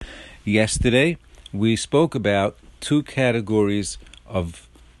Yesterday, we spoke about two categories of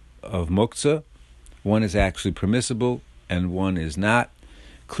muktzah. One is actually permissible and one is not.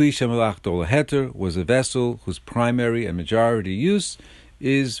 Kli shemalachto leheter was a vessel whose primary and majority use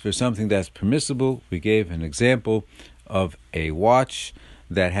is for something that's permissible. We gave an example of a watch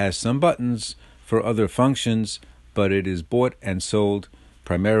that has some buttons for other functions, but it is bought and sold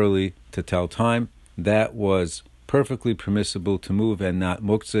primarily to tell time. That was perfectly permissible to move and not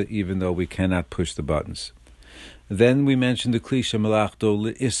muktzah, even though we cannot push the buttons. Then we mentioned the kli shemalachto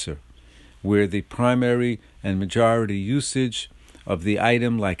le'isser, where the primary and majority usage of the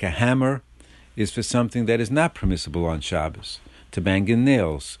item, like a hammer, is for something that is not permissible on Shabbos, to bang in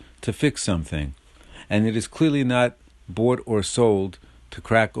nails, to fix something. And it is clearly not bought or sold to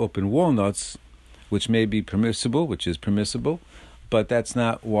crack open walnuts, which may be permissible, which is permissible, but that's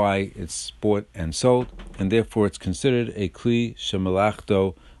not why it's bought and sold, and therefore it's considered a kli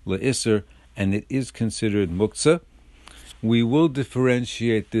shemalachto le'isser, and it is considered muktzah. We will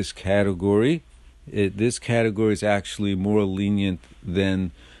differentiate this category. This category is actually more lenient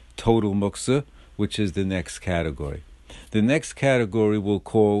than total muktzah, which is the next category. The next category we'll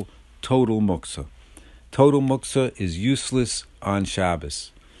call total muktzah. Total muktzah is useless on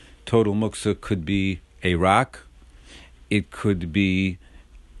Shabbos. Total muktzah could be a rock. It could be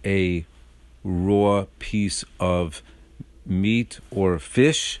a raw piece of meat or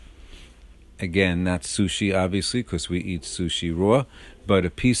fish. Again, not sushi, obviously, because we eat sushi raw, but a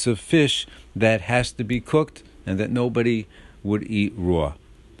piece of fish that has to be cooked and that nobody would eat raw.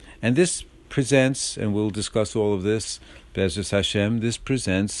 And this presents, and we'll discuss all of this, Be'ezus Hashem, this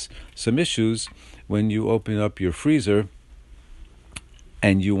presents some issues when you open up your freezer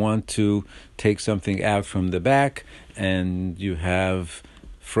and you want to take something out from the back and you have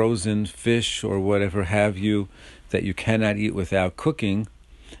frozen fish or whatever have you that you cannot eat without cooking,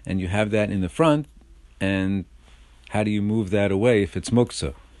 and you have that in the front, and how do you move that away if it's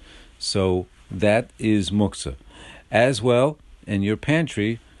muktzah? So that is muktzah. As well, in your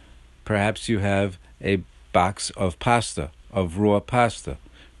pantry, perhaps you have a box of pasta, of raw pasta.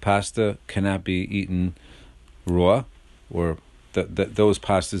 Pasta cannot be eaten raw, or those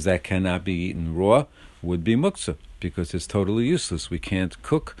pastas that cannot be eaten raw would be muktzah, because it's totally useless. We can't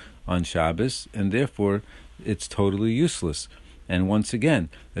cook on Shabbos, and therefore it's totally useless. And once again,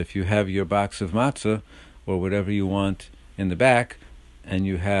 if you have your box of matzah or whatever you want in the back, and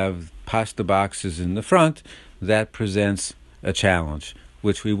you have pasta boxes in the front, that presents a challenge,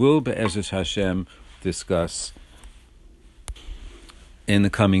 which we will, Be'ezus Hashem, discuss in the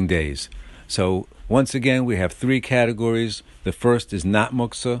coming days. So once again, we have three categories. The first is not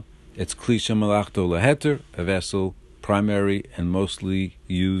muktzah. It's kli shemalachto leheter, a vessel primary and mostly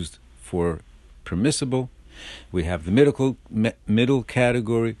used for permissible. We have the middle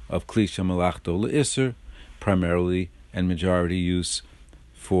category of kli shemalachto le'isser, primarily and majority use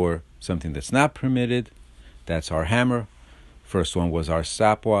for something that's not permitted. That's our hammer. First one was our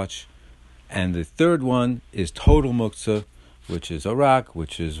stopwatch. And the third one is total muktzah, which is a rock,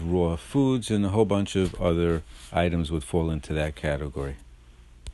 which is raw foods, and a whole bunch of other items would fall into that category.